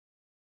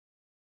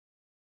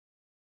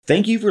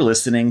Thank you for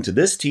listening to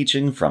this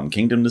teaching from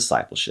Kingdom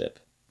Discipleship.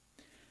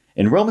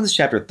 In Romans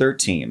chapter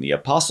 13, the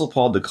Apostle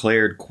Paul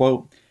declared,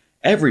 quote,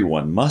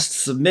 "Everyone must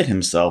submit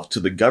himself to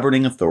the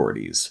governing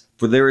authorities,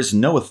 for there is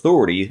no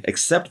authority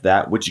except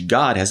that which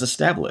God has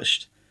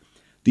established.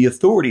 The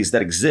authorities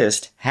that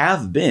exist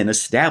have been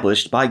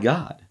established by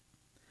God."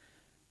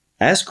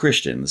 As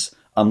Christians,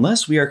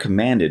 unless we are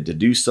commanded to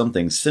do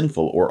something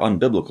sinful or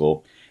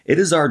unbiblical, it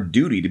is our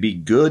duty to be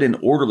good and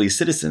orderly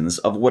citizens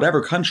of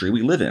whatever country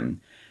we live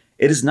in.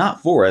 It is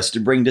not for us to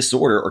bring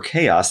disorder or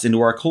chaos into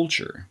our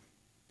culture.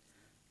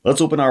 Let's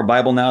open our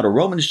Bible now to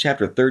Romans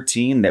chapter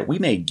 13 that we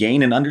may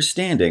gain an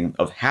understanding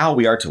of how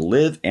we are to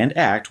live and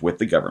act with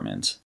the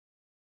government.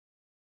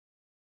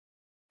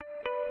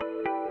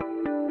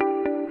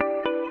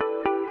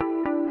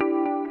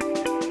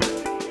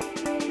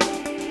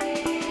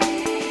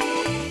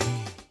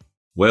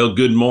 Well,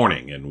 good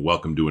morning and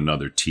welcome to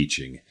another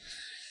teaching.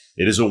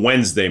 It is a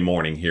Wednesday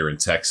morning here in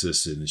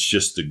Texas, and it's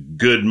just a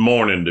good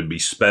morning to be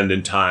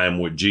spending time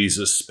with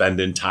Jesus,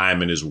 spending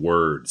time in His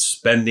Word,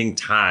 spending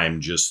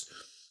time just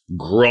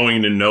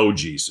growing to know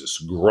Jesus,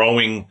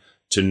 growing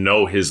to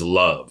know His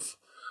love,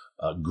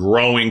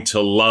 growing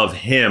to love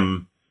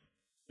Him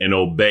and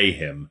obey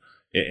Him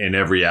in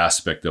every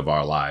aspect of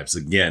our lives.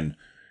 Again,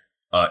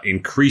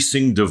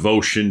 increasing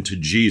devotion to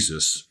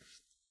Jesus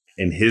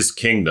and His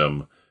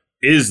kingdom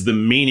is the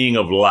meaning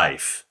of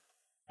life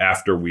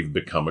after we've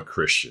become a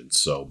Christian.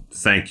 So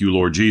thank you,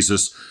 Lord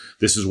Jesus.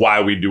 This is why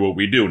we do what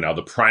we do. Now,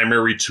 the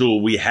primary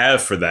tool we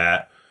have for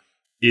that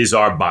is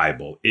our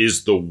Bible,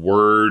 is the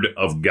Word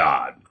of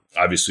God.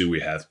 Obviously, we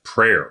have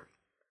prayer.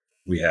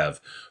 We have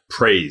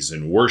praise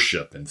and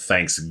worship and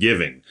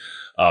thanksgiving.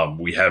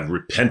 We have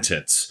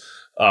repentance.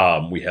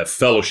 We have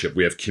fellowship.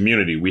 We have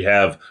community. We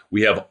have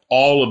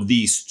all of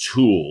these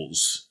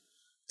tools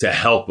to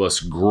help us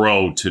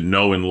grow to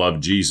know and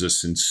love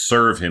Jesus and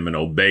serve Him and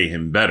obey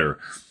Him better.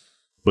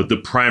 But the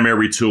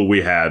primary tool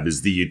we have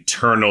is the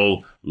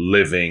eternal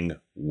living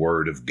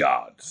Word of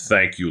God.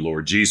 Thank you,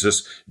 Lord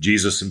Jesus.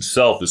 Jesus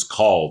Himself is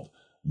called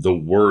the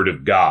Word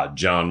of God,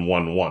 John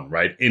 1:1,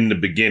 right? In the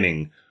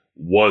beginning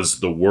was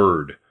the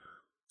Word,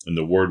 and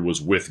the Word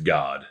was with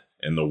God,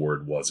 and the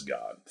Word was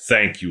God.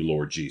 Thank you,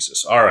 Lord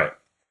Jesus. All right.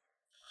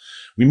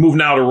 We move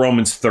now to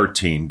Romans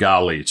 13.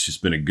 Golly, it's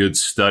just been a good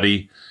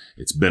study.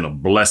 It's been a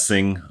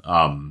blessing.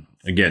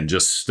 Again,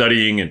 just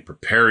studying and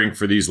preparing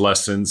for these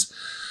lessons.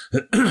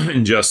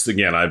 And just,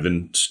 again, I've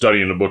been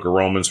studying the book of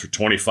Romans for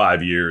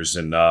 25 years.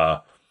 And,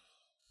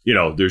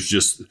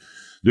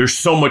 there's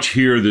so much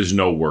here. There's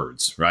no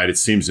words, right? It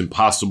seems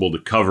impossible to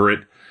cover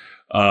it.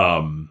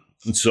 And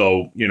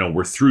so,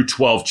 we're through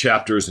 12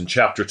 chapters. In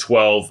chapter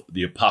 12,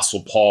 the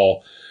Apostle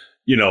Paul,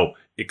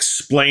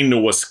 explained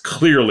to us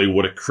clearly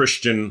what a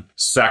Christian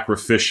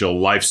sacrificial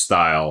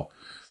lifestyle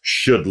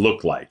should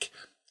look like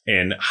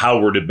and how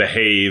we're to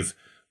behave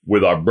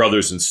with our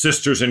brothers and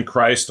sisters in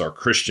Christ, our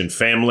Christian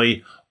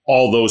family,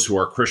 all those who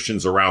are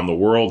Christians around the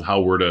world, how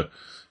we're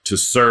to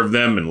serve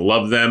them and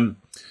love them,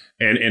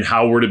 and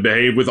how we're to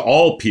behave with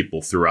all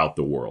people throughout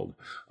the world.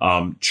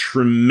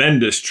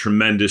 Tremendous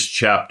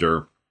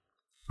chapter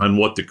on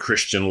what the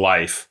Christian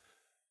life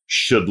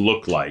should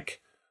look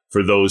like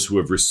for those who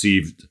have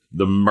received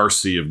the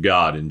mercy of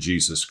God in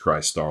Jesus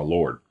Christ our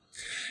Lord.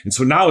 And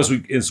so now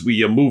as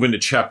we move into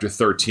chapter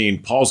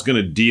 13, Paul's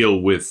going to deal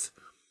with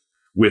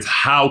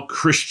how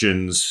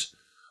Christians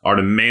are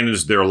to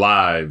manage their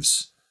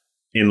lives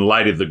in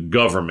light of the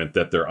government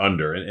that they're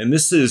under. And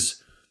this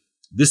is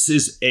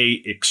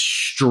a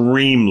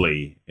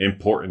extremely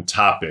important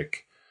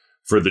topic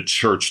for the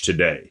church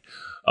today.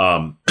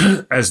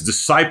 As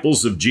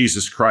disciples of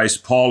Jesus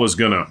Christ, Paul is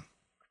gonna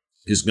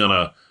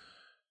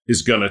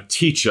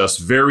teach us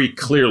very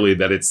clearly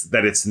that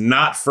it's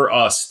not for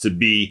us to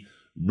be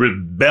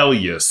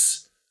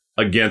rebellious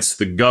against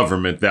the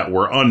government that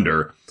we're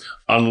under,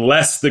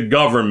 unless the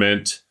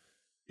government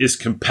is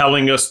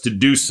compelling us to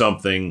do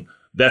something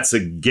that's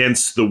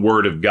against the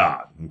Word of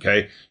God,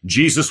 okay?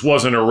 Jesus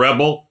wasn't a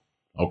rebel,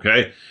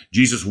 okay?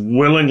 Jesus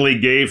willingly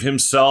gave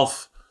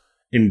Himself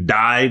and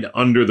died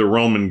under the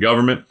Roman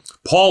government.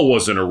 Paul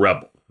wasn't a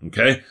rebel,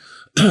 okay?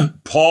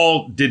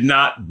 Paul did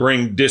not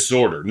bring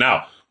disorder.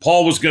 Now,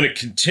 Paul was going to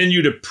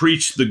continue to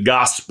preach the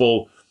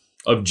gospel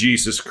of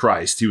Jesus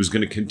Christ. He was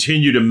going to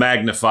continue to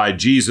magnify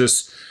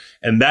Jesus,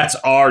 and that's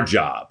our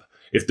job.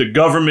 If the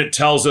government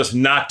tells us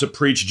not to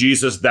preach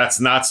Jesus, that's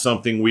not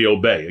something we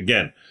obey.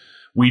 Again,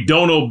 we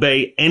don't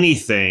obey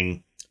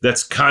anything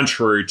that's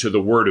contrary to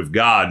the Word of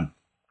God,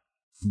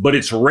 but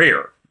it's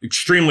rare,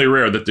 extremely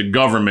rare, that the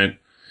government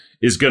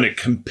is going to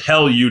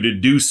compel you to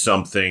do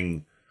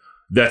something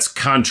that's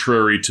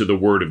contrary to the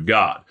Word of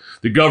God.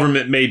 The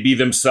government may be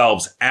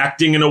themselves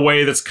acting in a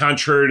way that's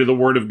contrary to the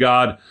Word of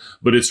God,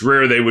 but it's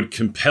rare they would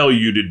compel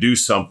you to do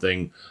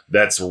something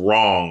that's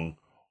wrong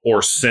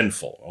or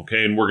sinful,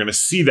 okay? And we're going to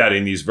see that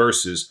in these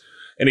verses.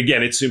 And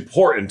again, it's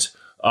important.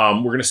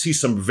 We're going to see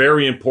some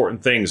very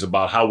important things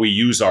about how we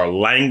use our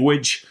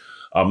language.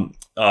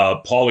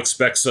 Paul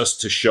expects us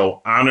to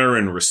show honor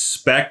and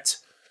respect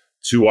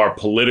to our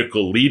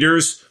political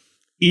leaders.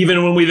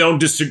 even when we don't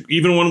disagree,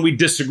 even when we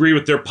disagree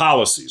with their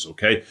policies,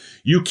 okay?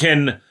 You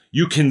can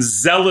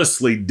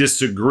zealously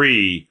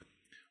disagree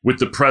with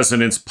the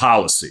president's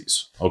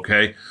policies,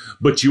 okay?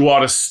 But you ought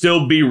to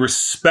still be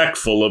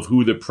respectful of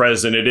who the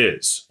president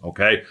is,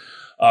 okay?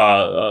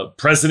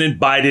 President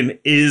Biden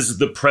is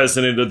the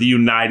president of the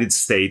United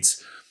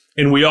States,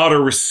 and we ought to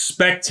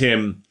respect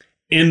him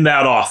in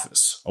that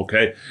office,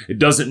 okay? It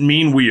doesn't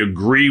mean we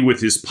agree with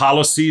his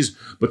policies,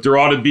 but there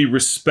ought to be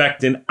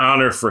respect and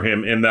honor for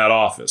him in that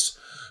office.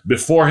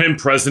 Before him,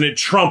 President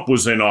Trump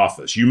was in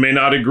office. You may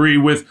not agree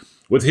with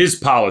his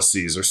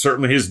policies or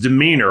certainly his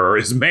demeanor or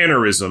his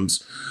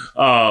mannerisms,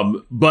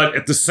 but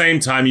at the same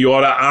time, you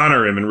ought to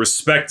honor him and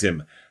respect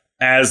him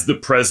as the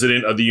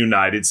president of the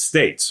United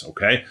States,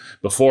 okay?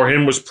 Before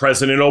him was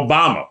President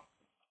Obama.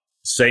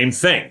 Same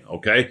thing,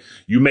 okay?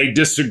 You may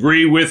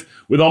disagree with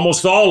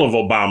almost all of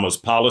Obama's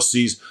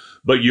policies,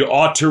 but you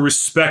ought to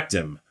respect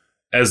him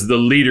as the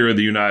leader of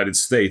the United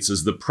States,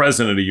 as the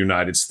president of the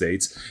United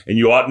States, and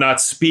you ought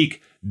not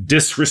speak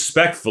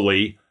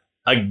disrespectfully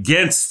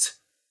against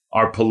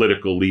our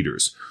political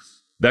leaders.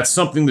 That's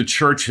something the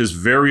church has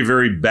very,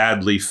 very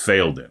badly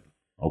failed in,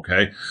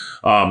 okay?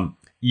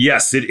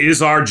 Yes, it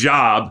is our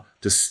job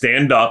to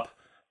stand up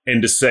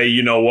and to say,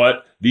 you know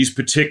what, these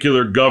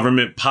particular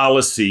government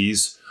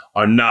policies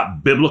are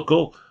not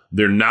biblical.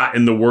 They're not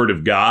in the Word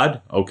of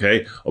God,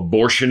 okay?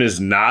 Abortion is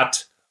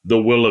not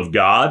the will of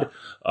God.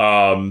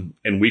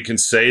 And we can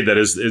say that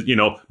as, you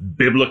know,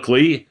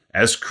 biblically,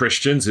 as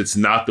Christians, it's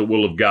not the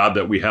will of God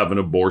that we have an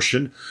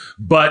abortion.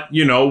 But,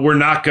 you know, we're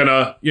not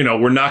gonna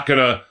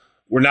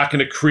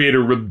create a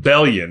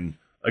rebellion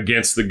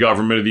against the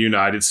government of the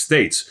United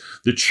States.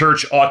 The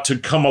church ought to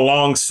come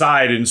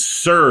alongside and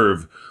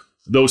serve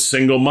those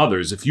single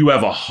mothers. If you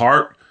have a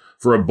heart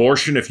for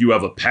abortion, if you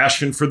have a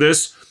passion for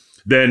this,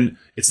 then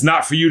it's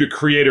not for you to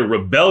create a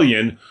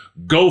rebellion.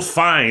 Go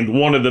find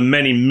one of the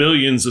many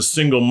millions of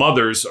single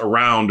mothers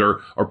around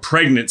or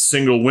pregnant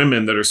single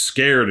women that are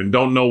scared and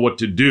don't know what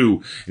to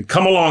do, and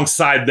come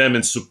alongside them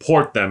and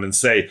support them and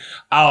say,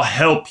 I'll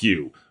help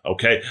you.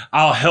 Okay,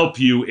 I'll help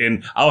you,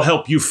 and I'll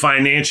help you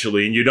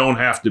financially, and you don't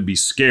have to be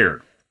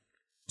scared.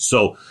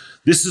 So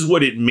this is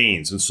what it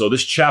means. And so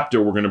this chapter,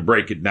 we're going to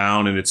break it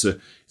down, and it's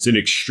an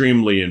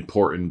extremely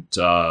important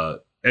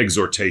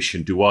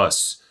exhortation to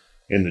us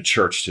in the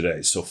church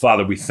today. So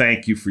Father, we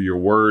thank you for your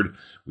word.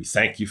 We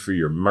thank you for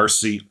your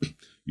mercy,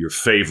 your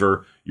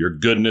favor, your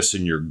goodness,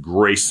 and your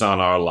grace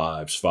on our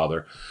lives,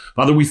 Father.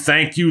 Father, we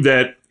thank you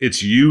that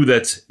it's you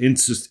that's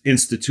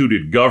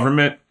instituted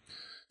government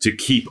to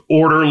keep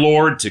order,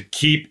 Lord, to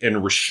keep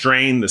and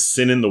restrain the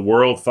sin in the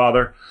world,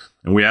 Father.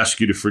 And we ask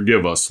you to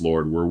forgive us,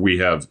 Lord, where we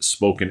have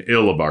spoken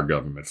ill of our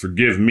government.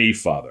 Forgive me,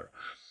 Father.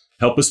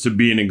 Help us to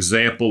be an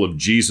example of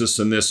Jesus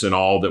in this and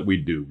all that we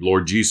do.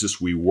 Lord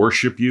Jesus, we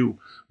worship you.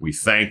 We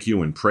thank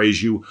you and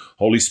praise you.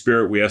 Holy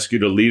Spirit, we ask you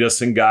to lead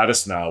us and guide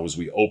us now as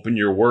we open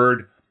your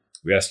word.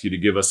 We ask you to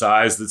give us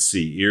eyes that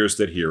see, ears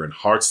that hear, and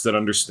hearts that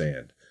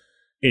understand.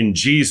 In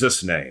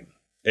Jesus' name,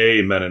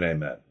 amen and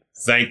amen.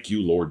 Thank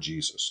you, Lord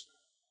Jesus.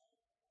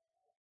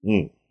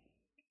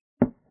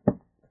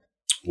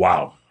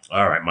 Wow.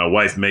 All right. My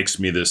wife makes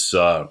me this,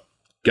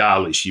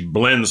 golly, she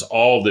blends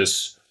all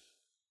this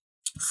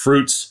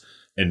fruits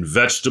and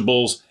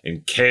vegetables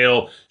and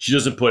kale. She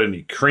doesn't put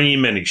any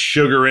cream, any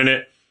sugar in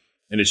it.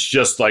 And it's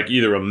just like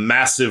either a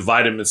massive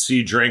vitamin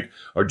C drink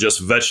or just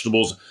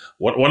vegetables.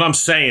 What I'm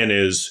saying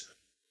is,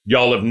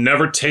 y'all have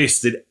never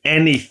tasted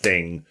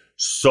anything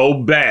so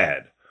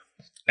bad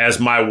as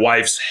my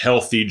wife's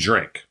healthy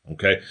drink,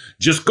 okay?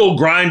 Just go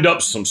grind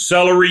up some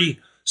celery,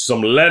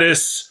 some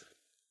lettuce,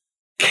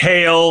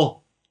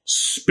 kale,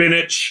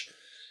 spinach,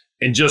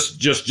 and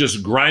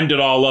just grind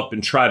it all up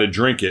and try to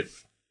drink it.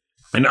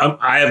 And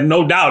I have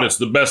no doubt it's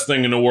the best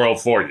thing in the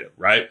world for you,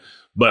 right?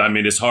 But I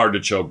mean, it's hard to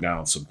choke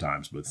down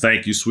sometimes. But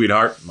thank you,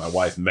 sweetheart. My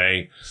wife,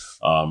 May,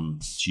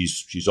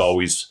 she's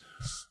always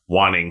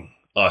wanting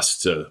us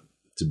to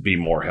be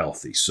more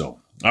healthy. So,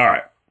 all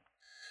right.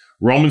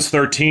 Romans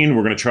 13,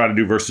 we're going to try to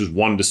do verses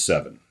 1 to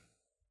 7.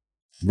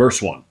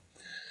 Verse 1.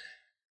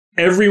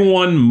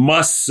 Everyone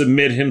must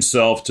submit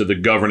himself to the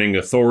governing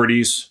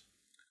authorities,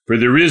 for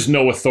there is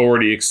no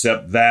authority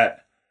except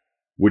that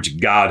which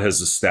God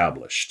has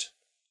established.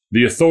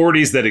 The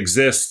authorities that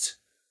exist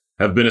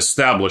have been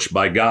established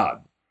by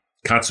God.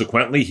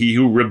 Consequently, he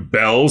who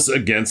rebels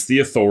against the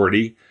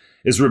authority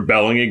is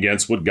rebelling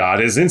against what God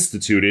has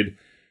instituted,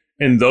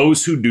 and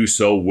those who do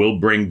so will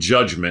bring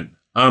judgment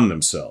on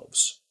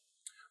themselves.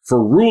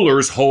 For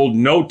rulers hold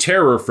no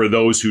terror for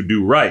those who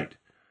do right,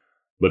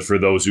 but for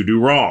those who do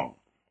wrong.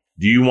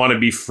 Do you want to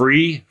be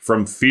free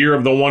from fear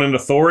of the one in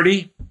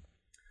authority?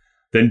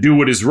 Then do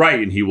what is right,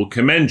 and he will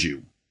commend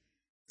you.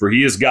 For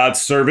he is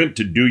God's servant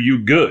to do you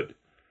good.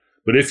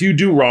 But if you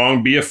do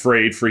wrong, be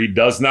afraid, for he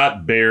does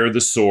not bear the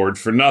sword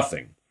for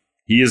nothing.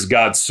 He is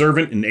God's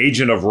servant, an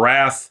agent of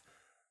wrath,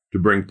 to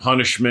bring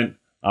punishment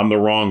on the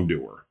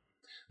wrongdoer.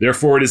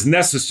 Therefore, it is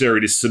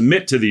necessary to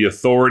submit to the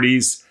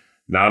authorities,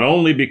 not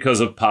only because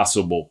of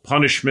possible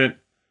punishment,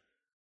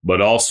 but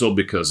also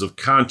because of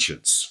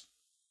conscience.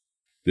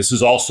 This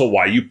is also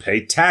why you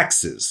pay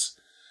taxes,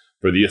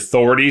 for the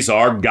authorities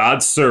are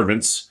God's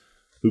servants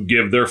who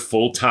give their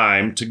full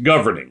time to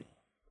governing.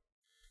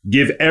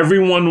 Give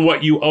everyone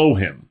what you owe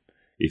him.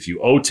 If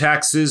you owe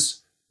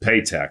taxes,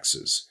 pay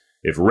taxes.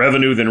 If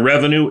revenue, then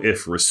revenue.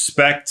 If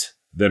respect,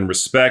 then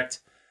respect.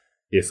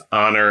 If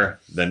honor,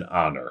 then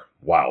honor.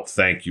 Wow.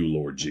 Thank you,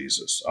 Lord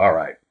Jesus. All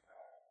right.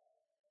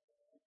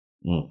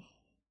 All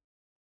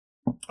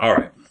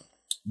right.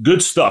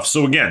 Good stuff.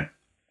 So again,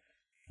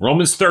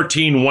 Romans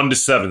 13,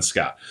 1-7,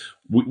 Scott.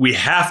 We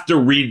have to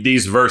read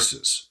these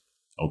verses.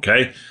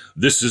 Okay?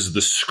 This is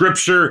the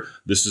scripture.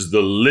 This is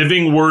the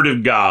living word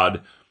of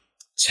God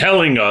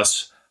telling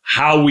us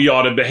how we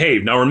ought to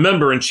behave. Now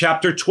remember, in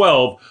chapter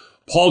 12,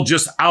 Paul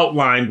just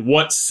outlined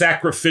what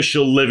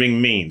sacrificial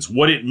living means,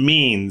 what it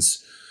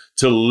means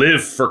to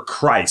live for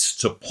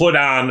Christ, to put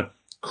on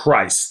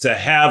Christ, to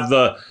have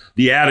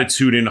the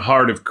attitude and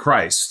heart of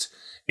Christ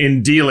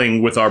in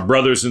dealing with our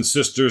brothers and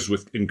sisters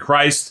in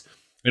Christ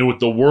and with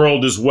the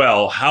world as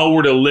well, how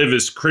we're to live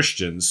as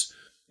Christians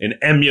and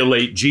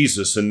emulate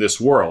Jesus in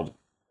this world.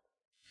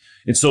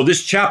 And so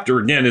this chapter,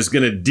 again, is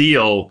going to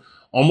deal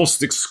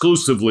almost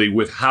exclusively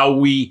with how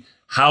we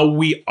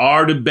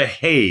are to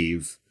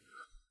behave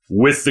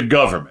with the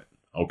government,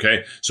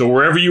 okay? So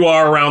wherever you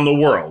are around the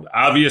world,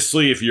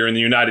 obviously, if you're in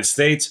the United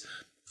States,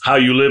 how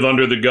you live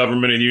under the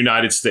government of the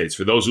United States.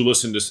 For those who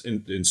listen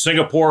to in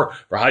Singapore,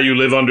 for how you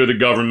live under the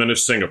government of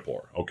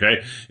Singapore,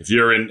 okay? If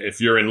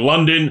you're in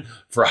London,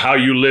 for how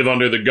you live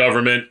under the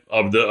government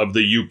of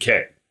the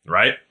UK,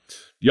 right?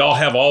 Y'all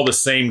have all the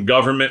same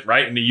government,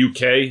 right? In the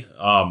UK,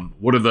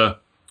 what are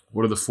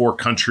the four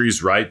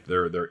countries, right?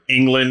 They're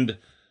England,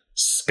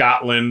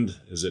 Scotland,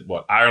 is it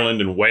what? Ireland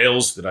and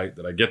Wales. Did I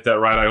get that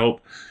right? I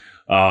hope.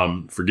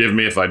 Forgive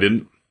me if I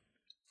didn't.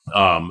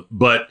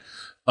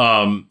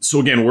 So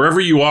again, wherever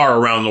you are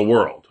around the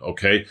world,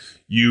 okay,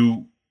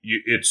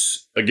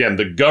 it's again,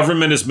 the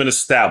government has been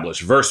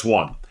established. Verse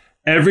 1,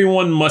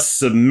 everyone must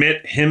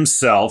submit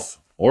himself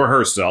or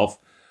herself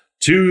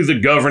to the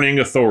governing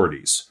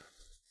authorities,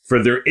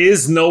 for there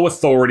is no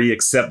authority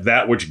except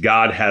that which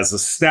God has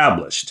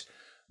established.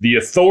 The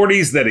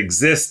authorities that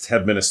exist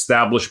have been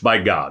established by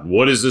God.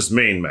 What does this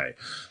mean, May?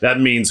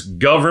 That means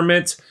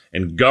government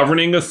and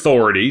governing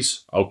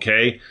authorities,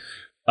 okay,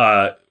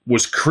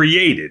 was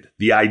created.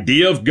 The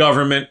idea of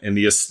government and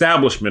the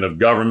establishment of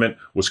government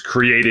was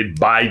created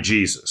by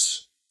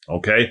Jesus,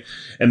 okay?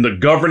 And the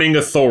governing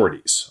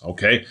authorities,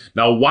 okay?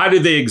 Now, why do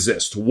they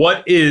exist?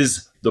 What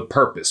is the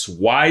purpose?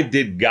 Why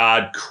did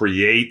God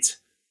create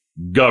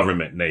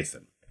government,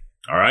 Nathan?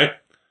 All right?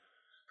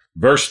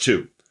 Verse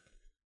 2.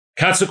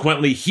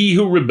 Consequently, he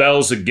who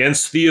rebels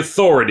against the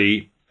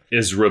authority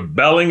is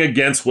rebelling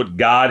against what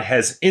God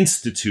has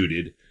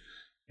instituted,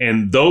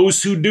 and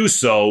those who do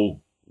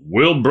so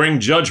will bring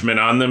judgment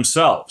on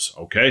themselves,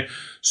 okay?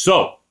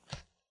 So,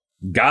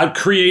 God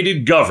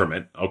created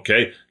government,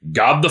 okay?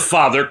 God the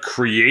Father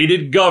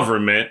created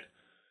government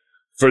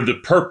for the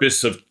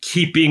purpose of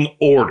keeping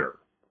order,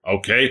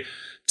 okay?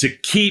 To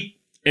keep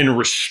and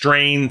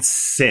restrain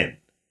sin,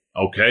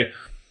 okay?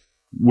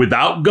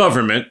 Without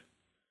government,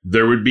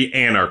 there would be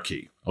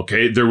anarchy,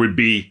 okay? There would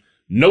be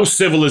no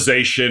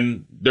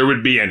civilization. There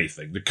would be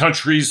anything. The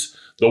countries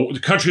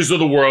of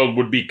the world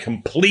would be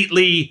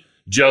completely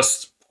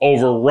just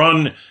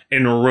overrun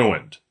and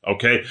ruined,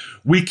 okay?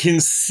 We can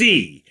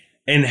see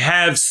and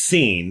have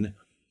seen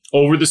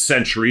over the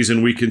centuries,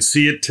 and we can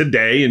see it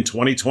today in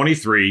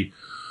 2023,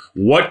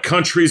 what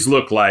countries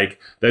look like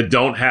that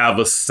don't have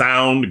a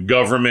sound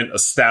government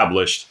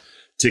established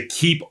to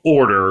keep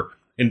order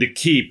and to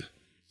keep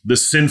the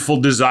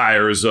sinful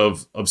desires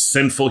of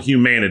sinful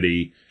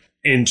humanity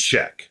in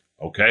check,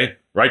 okay?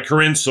 Right,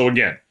 Corinne? So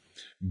again,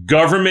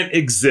 government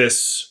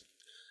exists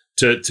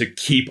to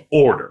keep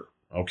order,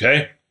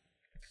 okay?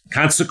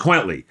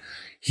 Consequently,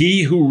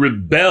 he who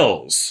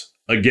rebels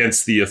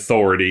against the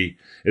authority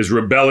is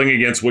rebelling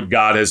against what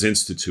God has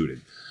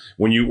instituted.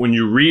 When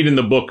you read in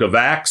the book of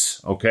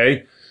Acts,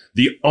 okay,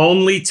 the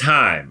only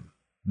time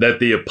that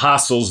the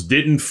apostles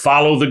didn't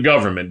follow the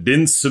government,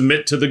 didn't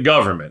submit to the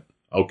government,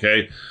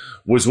 okay,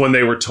 was when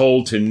they were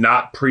told to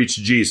not preach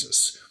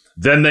Jesus.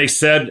 Then they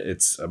said,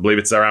 I believe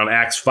it's around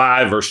Acts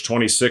 5, verse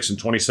 26 and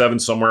 27,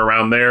 somewhere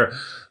around there,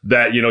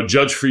 that,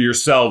 judge for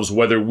yourselves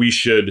whether we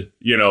should,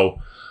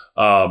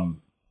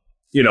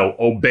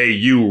 obey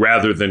you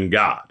rather than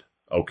God.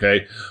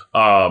 Okay.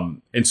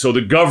 And so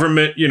the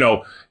government,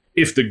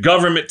 if the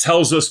government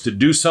tells us to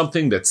do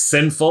something that's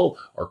sinful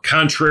or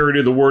contrary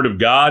to the word of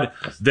God,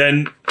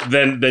 then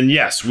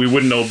yes, we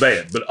wouldn't obey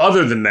it. But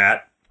other than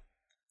that,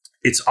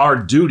 it's our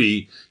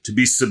duty to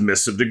be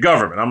submissive to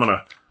government. I'm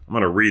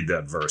gonna read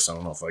that verse. I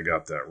don't know if I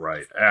got that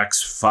right.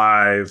 Acts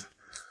 5,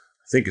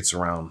 I think it's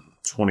around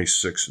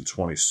 26 and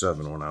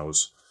 27 when I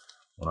was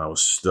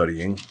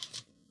studying.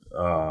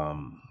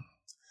 All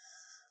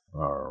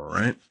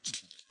right.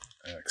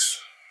 Acts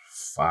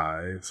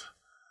 5.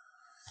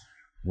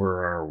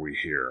 Where are we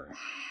here?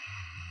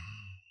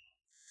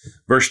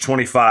 Verse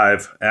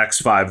 25,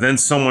 Acts 5. Then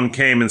someone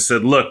came and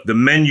said, "Look, the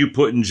men you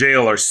put in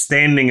jail are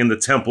standing in the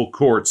temple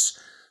courts,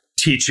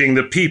 teaching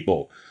the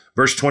people.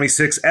 Verse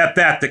 26, at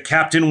that, the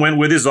captain went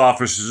with his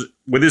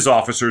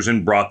officers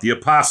and brought the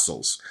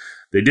apostles.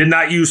 They did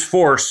not use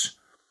force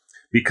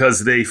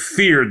because they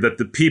feared that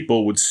the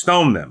people would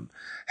stone them.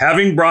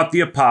 Having brought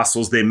the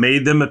apostles, they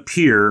made them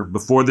appear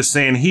before the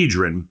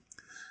Sanhedrin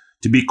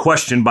to be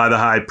questioned by the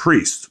high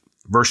priest.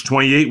 Verse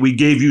 28, we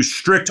gave you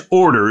strict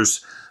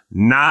orders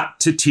not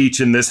to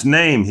teach in this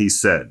name, he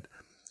said.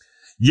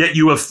 Yet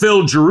you have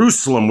filled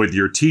Jerusalem with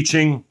your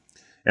teaching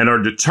and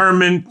are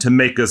determined to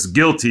make us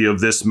guilty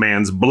of this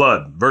man's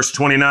blood. Verse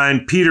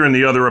 29, Peter and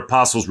the other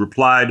apostles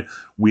replied,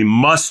 we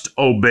must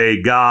obey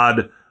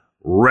God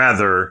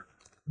rather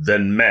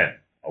than men.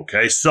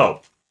 Okay,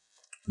 so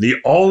the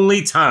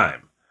only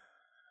time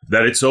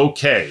that it's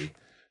okay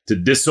to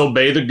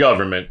disobey the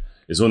government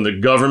is when the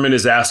government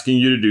is asking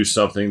you to do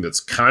something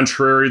that's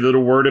contrary to the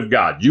word of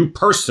God. You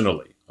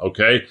personally,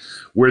 okay,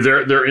 where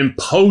they're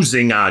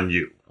imposing on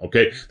you,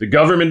 okay? The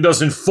government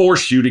doesn't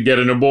force you to get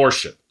an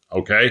abortion.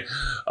 Okay.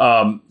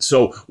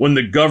 So when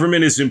the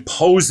government is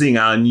imposing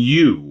on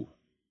you,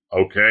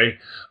 okay,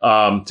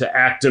 to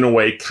act in a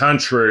way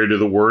contrary to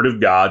the word of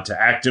God,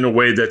 to act in a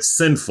way that's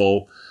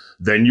sinful,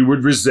 then you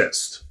would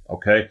resist.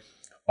 Okay.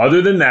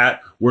 Other than that,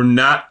 we're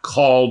not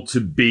called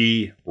to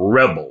be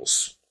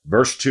rebels.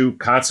 Verse 2,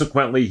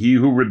 consequently, he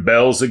who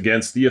rebels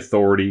against the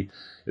authority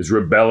is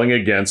rebelling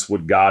against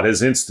what God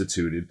has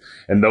instituted,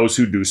 and those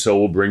who do so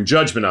will bring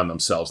judgment on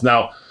themselves.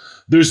 Now,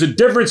 there's a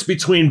difference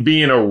between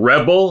being a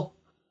rebel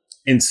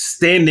and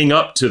standing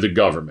up to the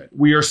government.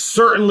 We are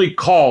certainly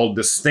called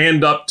to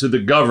stand up to the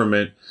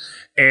government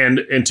and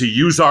to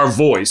use our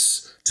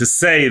voice to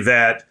say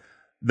that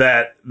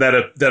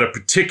a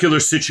particular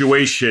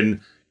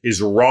situation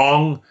is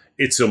wrong,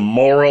 it's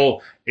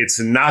immoral, it's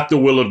not the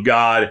will of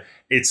God,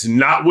 it's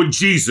not what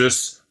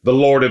Jesus, the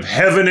Lord of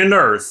heaven and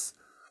earth,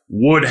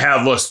 would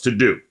have us to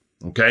do.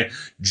 Okay?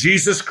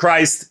 Jesus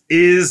Christ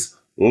is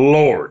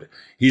Lord.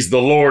 He's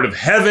the Lord of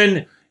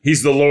heaven,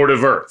 he's the Lord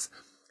of earth.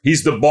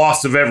 He's the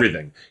boss of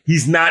everything.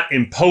 He's not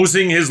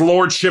imposing his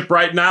lordship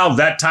right now.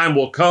 That time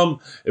will come.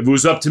 If it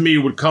was up to me,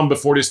 it would come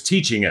before this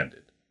teaching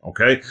ended.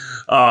 Okay.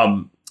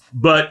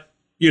 But,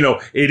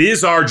 it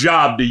is our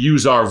job to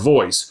use our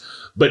voice,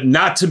 but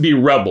not to be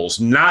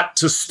rebels, not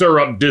to stir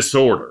up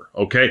disorder.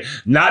 Okay.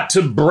 Not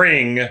to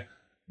bring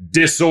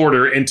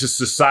disorder into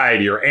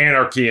society or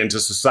anarchy into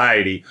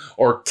society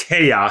or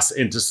chaos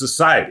into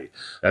society.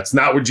 That's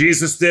not what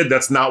Jesus did.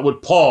 That's not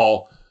what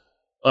Paul,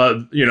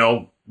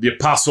 the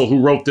apostle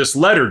who wrote this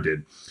letter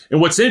did.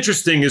 And what's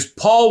interesting is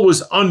Paul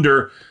was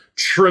under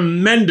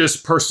tremendous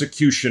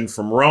persecution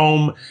from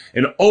Rome,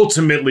 and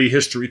ultimately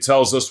history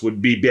tells us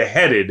would be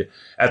beheaded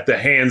at the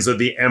hands of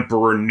the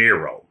Emperor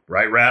Nero.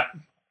 Right, Rat?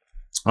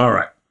 All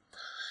right.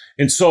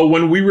 And so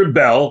when we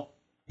rebel,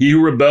 he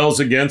who rebels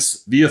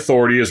against the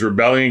authority is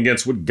rebelling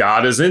against what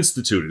God has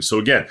instituted. So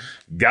again,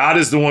 God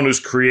is the one who's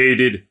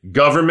created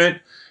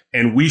government.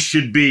 And we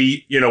should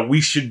be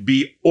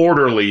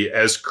orderly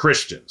as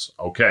Christians,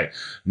 okay?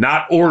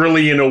 Not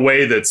orderly in a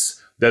way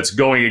that's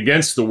going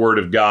against the word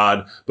of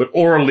God, but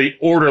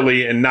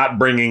orderly and not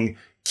bringing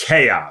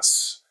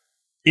chaos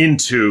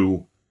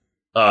into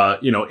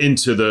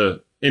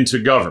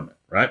government,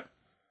 right?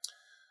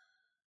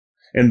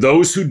 And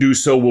those who do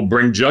so will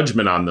bring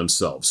judgment on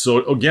themselves.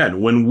 So again,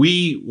 when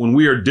we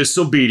are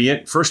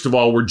disobedient, first of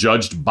all, we're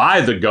judged by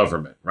the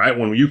government, right?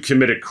 When you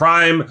commit a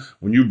crime,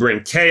 when you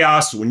bring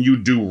chaos, when you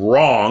do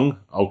wrong,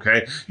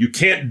 okay? You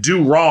can't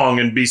do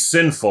wrong and be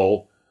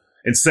sinful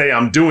and say,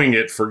 I'm doing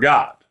it for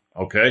God,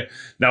 okay?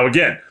 Now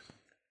again,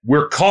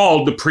 we're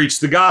called to preach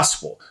the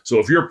gospel. So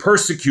if you're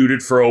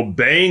persecuted for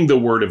obeying the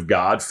word of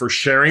God, for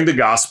sharing the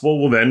gospel,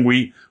 well, then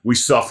we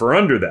suffer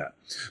under that.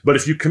 But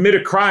if you commit a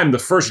crime, the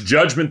first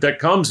judgment that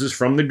comes is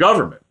from the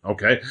government.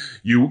 Okay,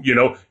 you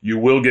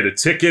will get a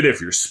ticket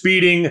if you're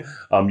speeding.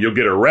 You'll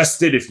get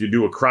arrested if you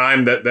do a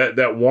crime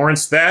that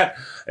warrants that,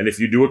 and if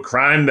you do a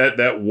crime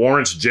that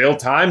warrants jail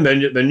time,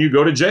 then you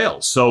go to jail.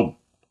 So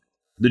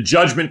the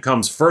judgment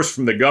comes first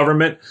from the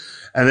government,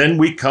 and then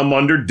we come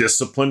under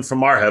discipline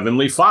from our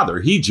Heavenly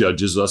Father. He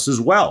judges us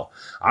as well.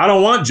 I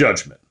don't want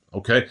judgment.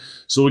 Okay,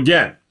 so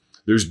again,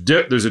 there's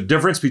a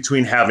difference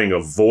between having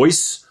a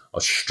voice, a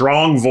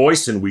strong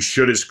voice, and we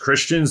should as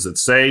Christians, that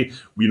say,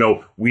 we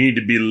need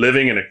to be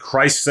living in a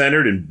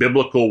Christ-centered and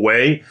biblical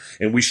way,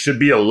 and we should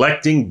be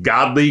electing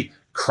godly,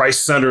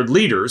 Christ-centered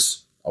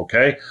leaders,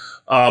 okay?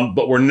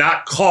 But we're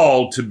not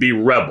called to be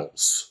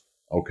rebels,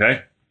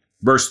 okay?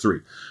 Verse 3,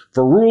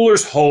 for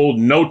rulers hold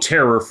no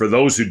terror for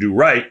those who do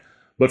right,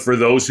 but for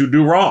those who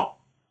do wrong.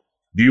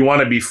 Do you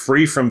want to be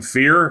free from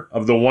fear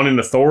of the one in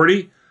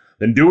authority?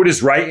 Then do what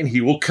is right, and he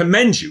will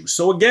commend you.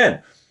 So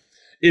again,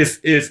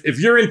 if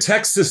you're in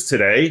Texas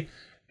today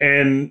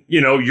and,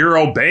 you're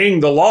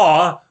obeying the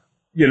law,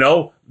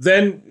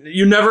 then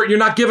you're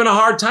not given a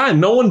hard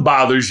time. No one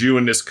bothers you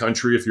in this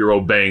country if you're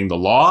obeying the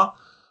law.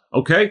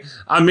 Okay.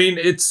 I mean,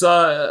 it's,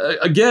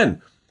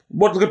 again,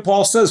 what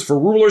Paul says, for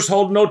rulers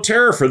hold no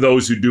terror for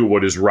those who do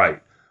what is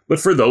right, but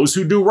for those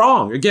who do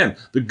wrong. Again,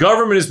 the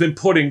government has been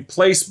put in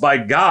place by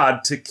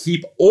God to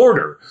keep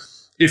order.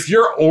 if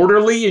you're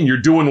orderly and you're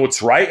doing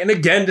what's right, and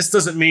again, this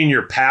doesn't mean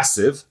you're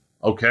passive,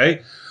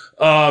 okay?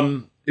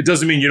 It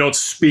doesn't mean you don't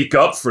speak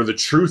up for the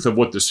truth of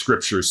what the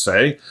scriptures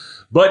say.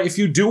 But if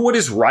you do what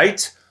is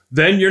right,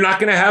 then you're not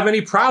going to have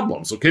any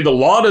problems, okay? The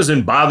law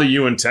doesn't bother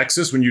you in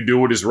Texas when you do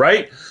what is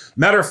right.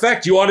 Matter of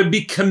fact, you ought to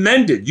be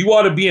commended. You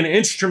ought to be an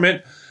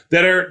instrument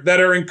that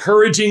are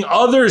encouraging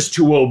others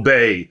to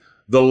obey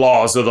the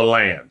laws of the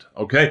land,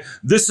 okay?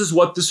 This is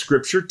what the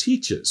scripture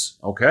teaches,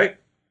 okay?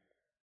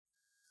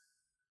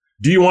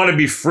 Do you want to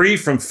be free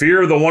from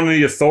fear of the one in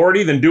the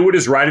authority? Then do what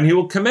is right and he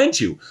will commend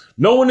you.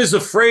 No one is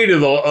afraid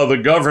of the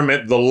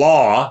government, the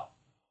law,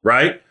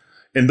 right?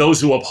 And those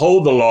who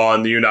uphold the law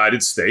in the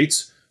United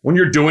States when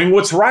you're doing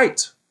what's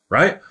right,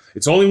 right?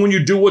 It's only when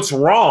you do what's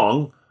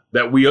wrong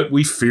that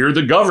we fear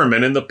the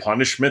government and the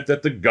punishment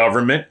that the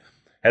government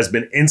has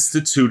been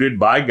instituted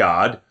by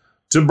God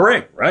to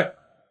bring, right?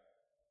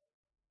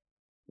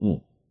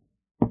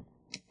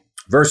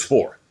 Verse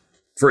 4,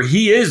 for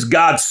he is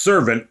God's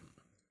servant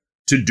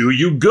to do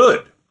you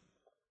good.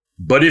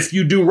 But if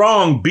you do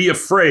wrong, be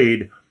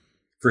afraid,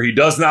 for he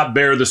does not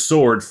bear the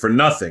sword for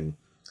nothing.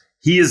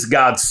 He is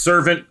God's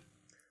servant,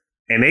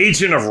 an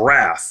agent of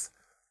wrath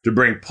to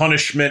bring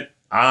punishment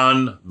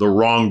on the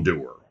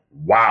wrongdoer.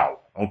 Wow.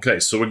 Okay,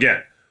 so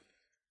again,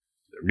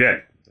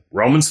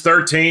 Romans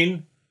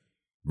 13,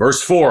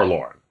 verse 4,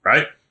 Lauren,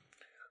 right?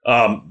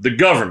 The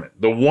government,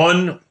 the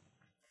one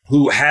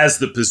who has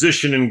the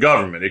position in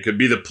government. It could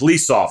be the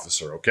police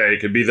officer, okay? It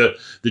could be the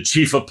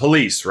chief of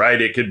police,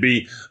 right? It could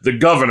be the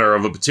governor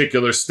of a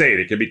particular state.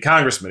 It could be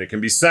congressmen. It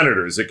can be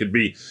senators. It could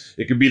be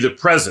the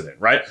president,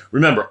 right?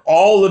 Remember,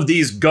 all of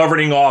these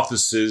governing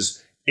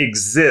offices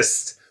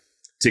exist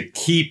to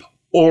keep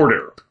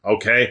order,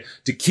 okay?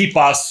 To keep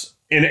us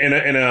in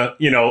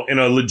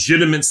a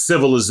legitimate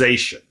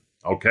civilization,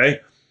 okay?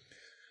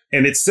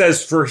 And it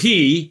says, for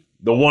he,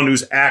 the one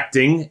who's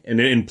acting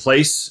in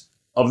place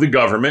of the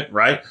government,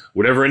 right?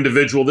 Whatever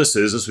individual this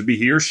would be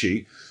he or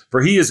she,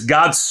 for he is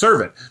God's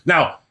servant.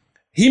 Now,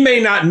 he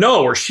may not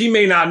know, or she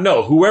may not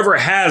know, whoever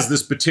has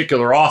this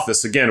particular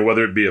office, again,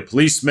 whether it be a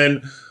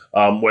policeman,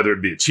 whether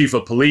it be a chief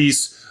of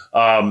police,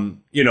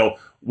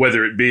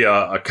 whether it be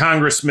a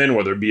congressman,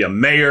 whether it be a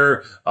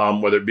mayor,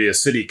 whether it be a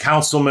city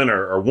councilman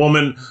or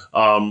woman,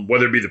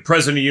 whether it be the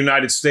president of the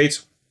United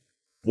States,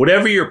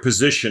 whatever your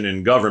position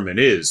in government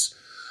is,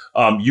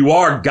 you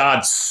are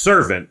God's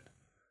servant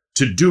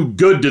to do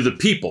good to the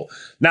people.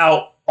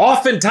 Now,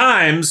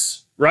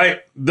 oftentimes, right,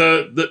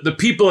 the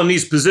people in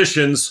these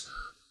positions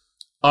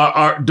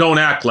don't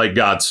act like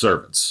God's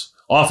servants.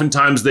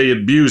 Oftentimes they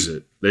abuse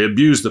it. They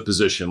abuse the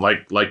position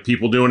like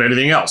people do in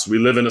anything else. We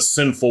live in a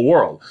sinful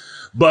world.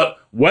 But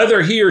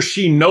whether he or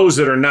she knows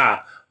it or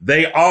not,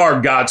 they are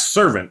God's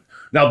servant.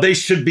 Now, they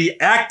should be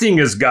acting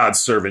as God's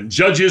servant.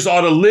 Judges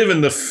ought to live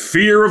in the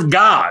fear of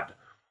God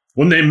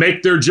when they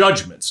make their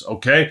judgments,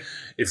 okay?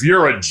 If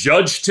you're a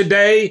judge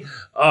today,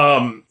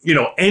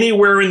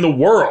 anywhere in the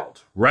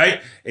world,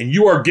 right? And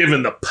you are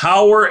given the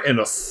power and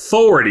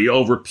authority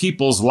over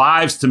people's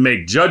lives to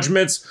make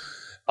judgments,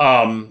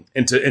 and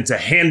to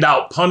hand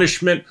out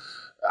punishment.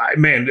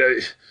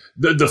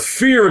 The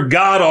fear of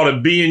God ought to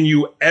be in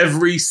you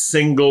every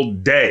single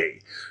day.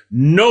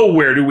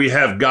 Nowhere do we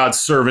have God's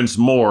servants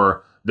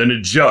more than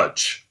a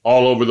judge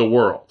all over the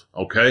world,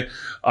 okay?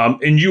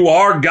 And you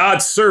are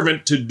God's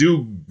servant to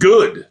do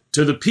good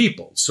to the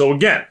people. So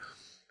again,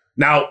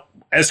 now,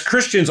 as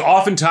Christians,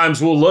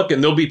 oftentimes we'll look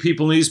and there'll be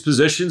people in these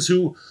positions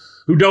who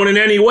don't in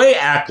any way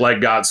act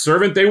like God's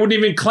servant. They wouldn't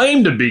even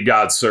claim to be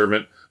God's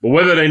servant, but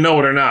whether they know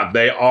it or not,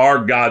 they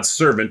are God's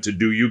servant to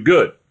do you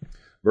good.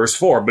 Verse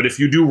 4, but if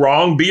you do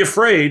wrong, be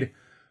afraid,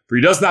 for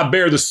he does not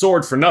bear the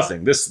sword for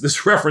nothing.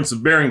 This reference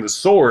of bearing the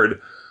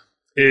sword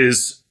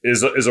is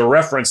a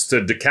reference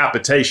to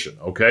decapitation,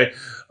 okay?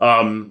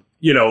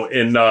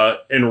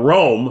 In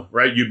Rome,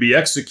 right, you'd be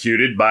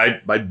executed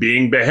by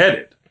being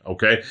beheaded.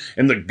 Okay.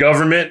 And the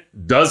government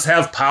does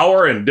have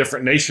power in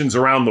different nations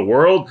around the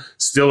world,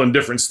 still in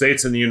different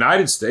states in the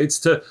United States,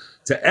 to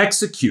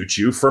execute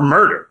you for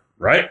murder,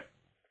 right?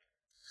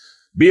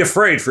 Be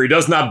afraid, for he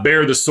does not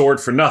bear the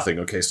sword for nothing.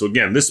 Okay. So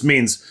again, this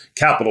means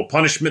capital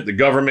punishment. The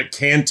government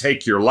can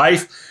take your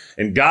life,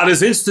 and God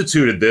has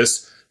instituted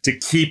this to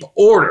keep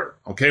order.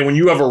 Okay. When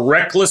you have a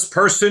reckless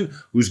person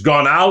who's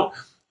gone out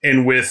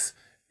and with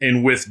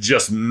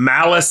just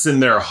malice in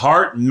their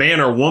heart,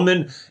 man or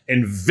woman,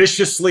 and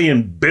viciously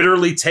and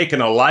bitterly taken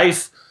a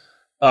life,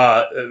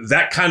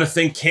 that kind of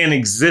thing can't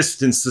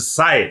exist in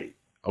society,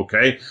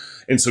 okay?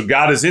 And so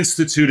God has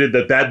instituted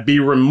that be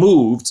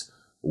removed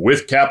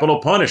with capital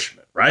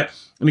punishment, right?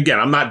 And again,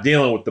 I'm not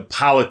dealing with the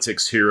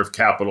politics here of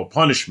capital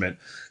punishment.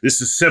 This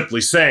is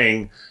simply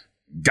saying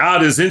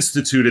God has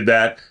instituted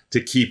that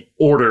to keep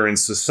order in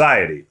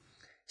society.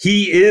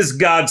 He is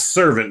God's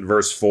servant,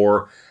 verse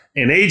 4,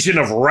 an agent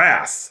of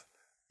wrath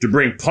to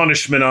bring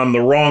punishment on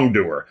the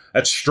wrongdoer.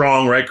 That's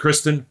strong, right,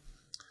 Kristen?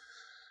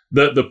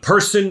 The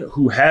person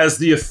who has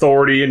the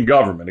authority in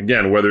government,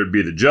 again, whether it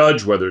be the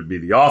judge, whether it be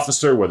the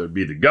officer, whether it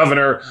be the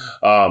governor,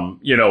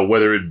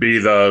 whether it be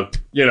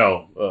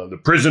the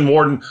prison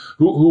warden,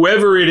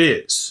 whoever it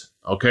is,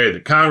 okay, the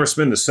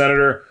congressman, the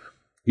senator,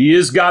 he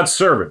is God's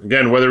servant.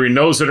 Again, whether he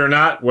knows it or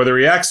not, whether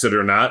he acts it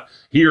or not,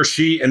 he or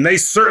she, and they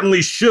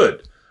certainly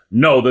should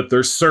know that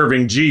they're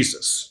serving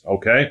Jesus,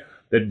 okay,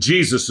 that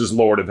Jesus is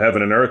Lord of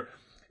heaven and earth.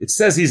 It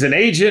says he's an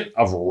agent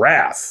of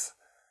wrath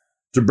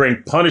to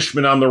bring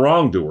punishment on the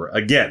wrongdoer.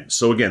 Again,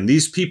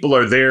 these people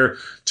are there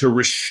to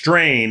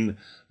restrain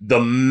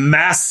the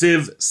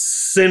massive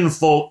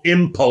sinful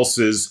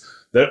impulses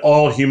that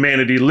all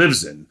humanity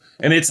lives in.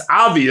 And it's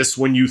obvious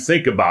when you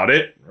think about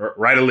it,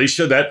 right,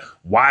 Alicia, that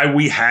why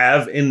we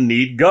have and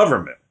need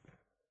government.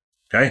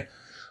 Okay?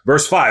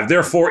 Verse 5,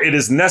 therefore it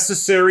is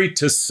necessary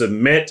to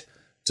submit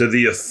to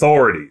the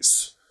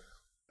authorities.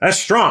 That's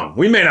strong.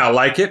 We may not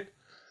like it.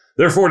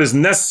 Therefore it is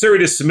necessary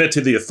to submit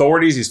to the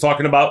authorities. He's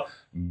talking about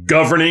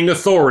governing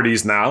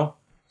authorities now,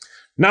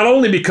 not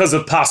only because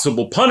of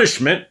possible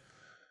punishment,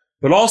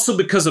 but also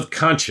because of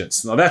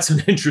conscience. Now, that's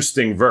an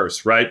interesting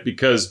verse, right?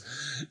 Because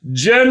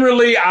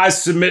generally I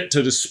submit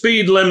to the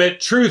speed limit,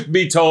 truth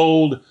be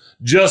told,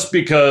 just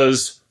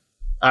because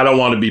I don't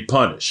want to be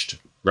punished,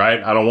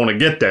 right? I don't want to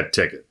get that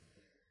ticket.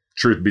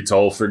 Truth be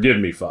told, forgive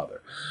me,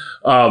 Father.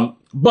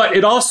 But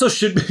it also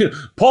should be,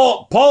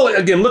 Paul,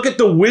 again, look at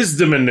the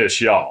wisdom in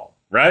this, y'all,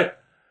 right?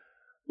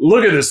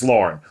 Look at this,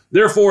 Lauren.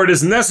 Therefore, it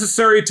is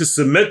necessary to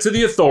submit to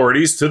the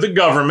authorities, to the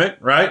government,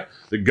 right?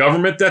 The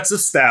government that's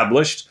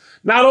established,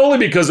 not only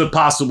because of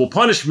possible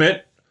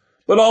punishment,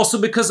 but also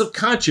because of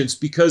conscience,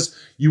 because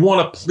you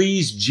want to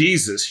please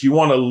Jesus. You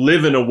want to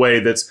live in a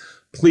way that's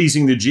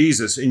pleasing to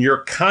Jesus, and your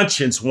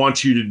conscience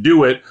wants you to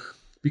do it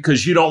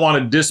because you don't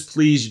want to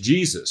displease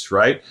Jesus,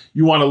 right?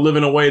 You want to live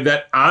in a way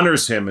that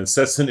honors him and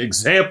sets an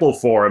example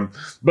for him.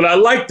 But I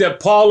like that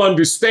Paul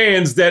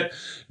understands that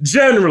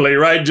generally,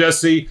 right,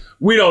 Jesse,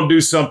 we don't do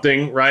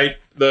something, right?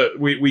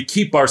 We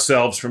keep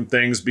ourselves from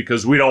things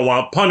because we don't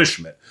want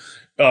punishment.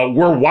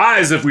 We're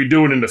wise if we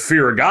do it in the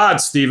fear of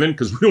God, Stephen,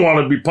 because we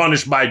want to be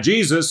punished by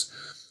Jesus,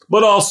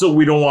 but also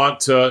we don't want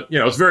to,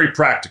 it's very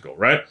practical,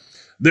 right?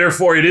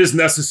 Therefore, it is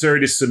necessary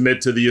to submit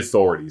to the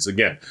authorities.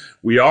 Again,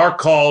 we are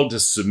called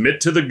to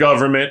submit to the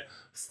government,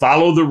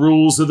 follow the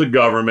rules of the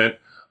government,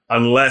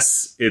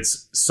 unless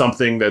it's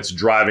something that's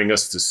driving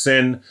us to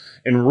sin.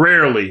 And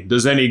rarely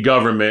does any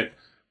government,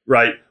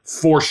 right,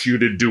 force you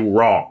to do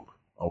wrong,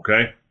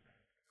 okay?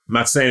 I'm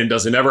not saying it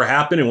doesn't ever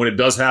happen, and when it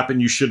does happen,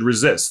 you should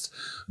resist.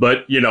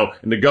 But,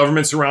 in the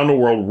governments around the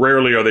world,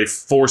 rarely are they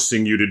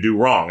forcing you to do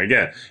wrong.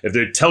 Again, if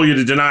they tell you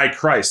to deny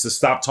Christ, to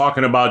stop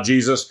talking about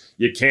Jesus,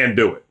 you can't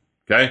do it,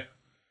 okay?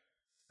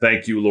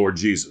 Thank you, Lord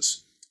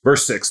Jesus.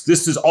 Verse 6,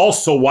 this is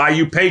also why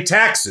you pay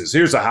taxes.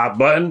 Here's a hot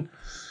button.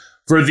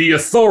 For the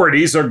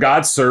authorities are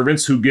God's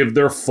servants who give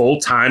their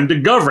full time to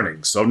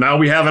governing. So now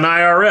we have an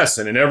IRS,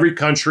 and in every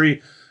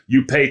country,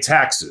 you pay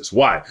taxes.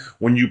 Why?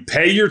 When you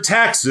pay your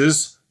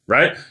taxes,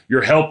 right,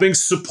 you're helping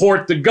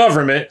support the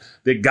government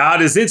that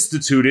God has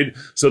instituted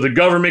so the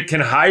government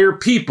can hire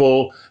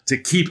people to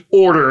keep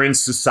order in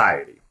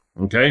society,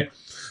 okay?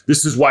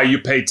 This is why you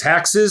pay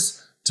taxes,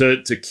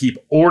 to keep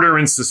order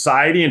in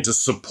society and to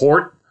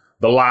support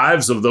the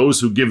lives of those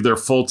who give their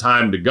full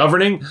time to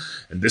governing.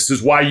 And this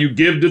is why you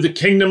give to the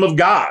kingdom of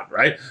God,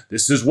 right?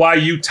 This is why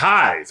you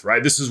tithe,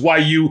 right? This is why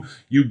you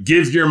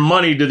give your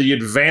money to the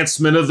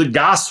advancement of the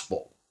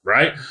gospel,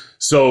 right?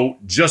 So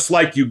just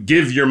like you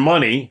give your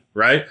money,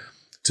 right,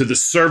 to the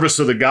service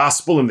of the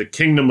gospel and the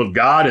kingdom of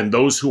God and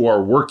those who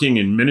are working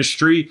in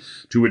ministry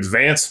to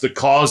advance the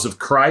cause of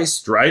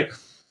Christ, right?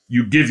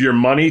 You give your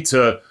money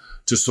to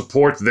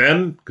support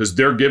them because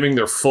they're giving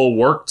their full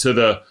work to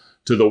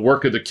the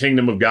work of the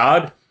kingdom of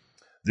God.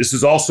 This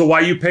is also why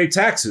you pay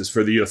taxes,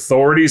 for the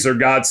authorities are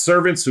God's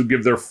servants who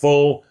give their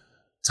full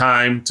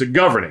time to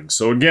governing.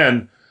 So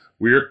again,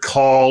 we're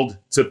called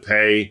to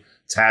pay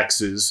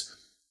taxes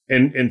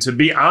and to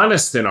be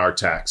honest in our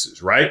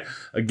taxes, right?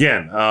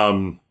 Again,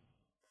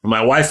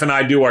 my wife and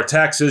I do our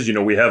taxes.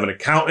 We have an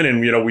accountant,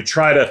 and we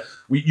try to.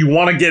 You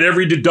want to get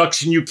every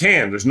deduction you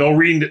can. There's no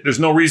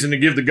reason to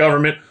give the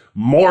government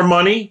more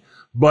money,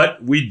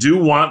 but we do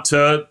want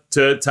to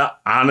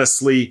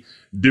honestly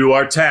do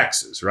our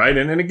taxes, right?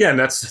 And again,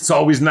 it's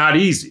always not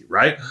easy,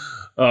 right?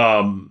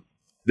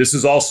 This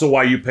is also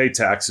why you pay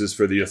taxes,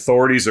 for the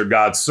authorities are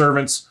God's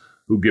servants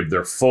who give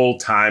their full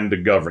time to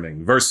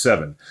governing. Verse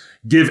 7,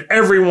 give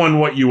everyone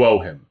what you owe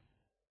him.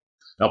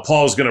 Now,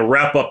 Paul's going to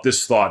wrap up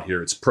this thought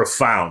here. It's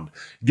profound.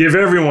 Give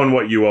everyone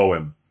what you owe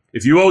him.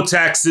 If you owe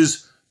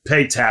taxes,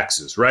 pay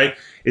taxes, right?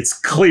 It's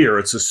clear.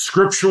 It's a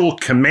scriptural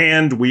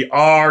command. We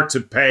are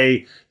to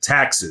pay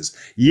taxes.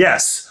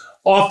 Yes,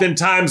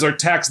 oftentimes our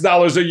tax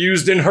dollars are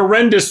used in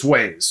horrendous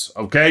ways,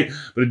 okay?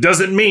 But it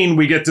doesn't mean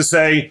we get to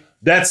say,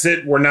 that's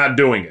it, we're not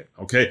doing it,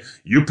 okay?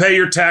 You pay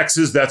your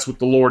taxes, that's what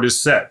the Lord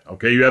has said,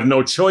 okay? You have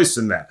no choice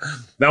in that.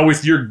 Now,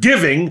 with your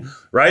giving,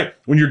 right,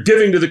 when you're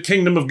giving to the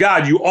kingdom of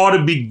God, you ought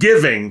to be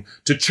giving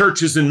to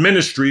churches and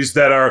ministries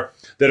that are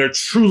that are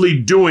truly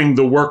doing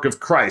the work of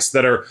Christ,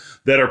 that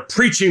are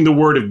preaching the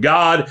word of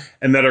God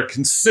and that are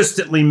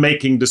consistently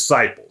making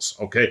disciples.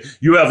 Okay.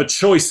 You have a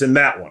choice in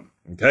that one.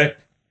 Okay.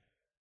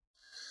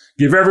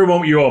 Give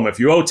everyone what you owe them.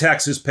 If you owe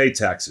taxes, pay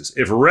taxes.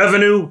 If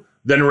revenue,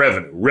 then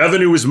revenue.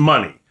 Revenue is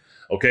money.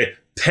 Okay.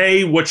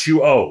 Pay what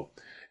you owe.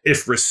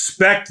 If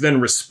respect,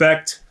 then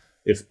respect.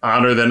 If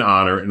honor, then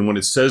honor. And when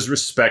it says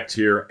respect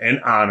here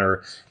and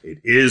honor, it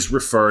is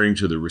referring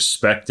to the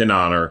respect and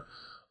honor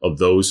of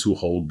those who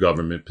hold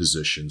government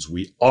positions.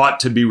 We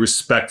ought to be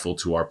respectful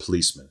to our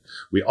policemen.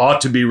 We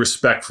ought to be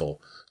respectful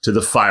to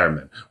the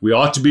firemen. We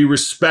ought to be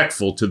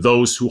respectful to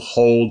those who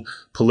hold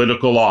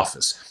political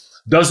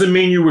office. Doesn't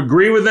mean you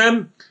agree with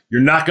them. You're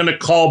not going to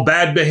call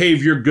bad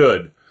behavior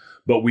good,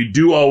 but we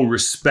do owe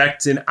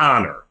respect and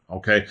honor.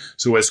 Okay.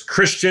 So as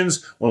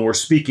Christians, when we're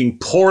speaking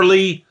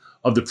poorly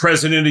of the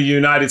President of the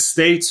United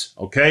States,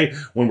 okay,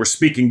 when we're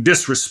speaking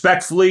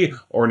disrespectfully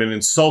or in an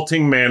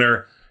insulting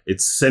manner,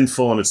 it's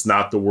sinful and it's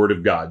not the word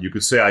of God. You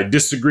could say, I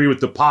disagree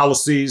with the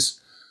policies,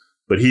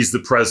 but he's the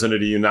President of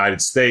the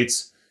United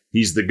States.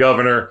 He's the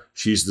governor.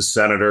 She's the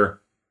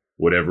senator,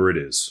 whatever it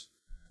is.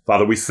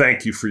 Father, we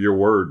thank you for your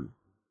word.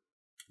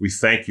 We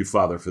thank you,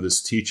 Father, for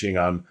this teaching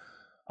on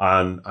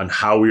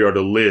how we are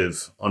to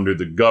live under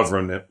the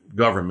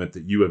government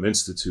that you have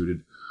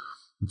instituted.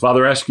 And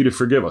Father, I ask you to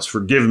forgive us.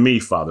 Forgive me,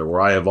 Father,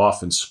 where I have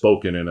often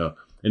spoken in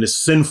a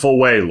sinful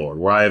way, Lord,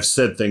 where I have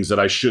said things that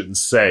I shouldn't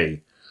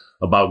say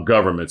about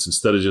governments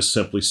instead of just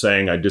simply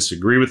saying I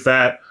disagree with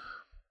that.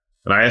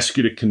 And I ask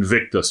you to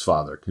convict us,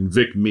 Father.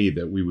 Convict me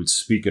that we would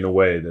speak in a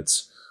way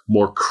that's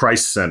more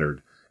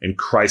Christ-centered and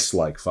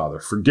Christ-like, Father.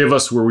 Forgive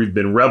us where we've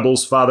been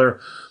rebels, Father.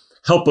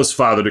 Help us,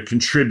 Father, to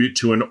contribute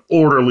to an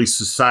orderly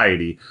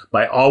society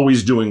by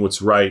always doing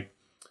what's right,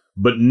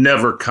 but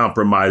never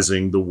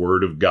compromising the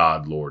word of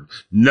God, Lord.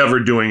 Never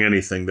doing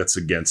anything that's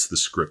against the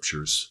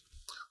scriptures.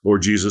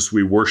 Lord Jesus,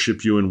 we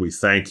worship you and we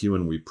thank you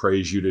and we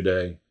praise you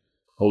today.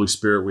 Holy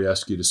Spirit, we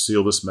ask you to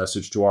seal this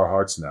message to our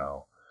hearts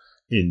now.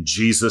 In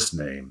Jesus'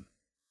 name,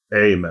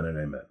 amen and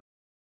amen.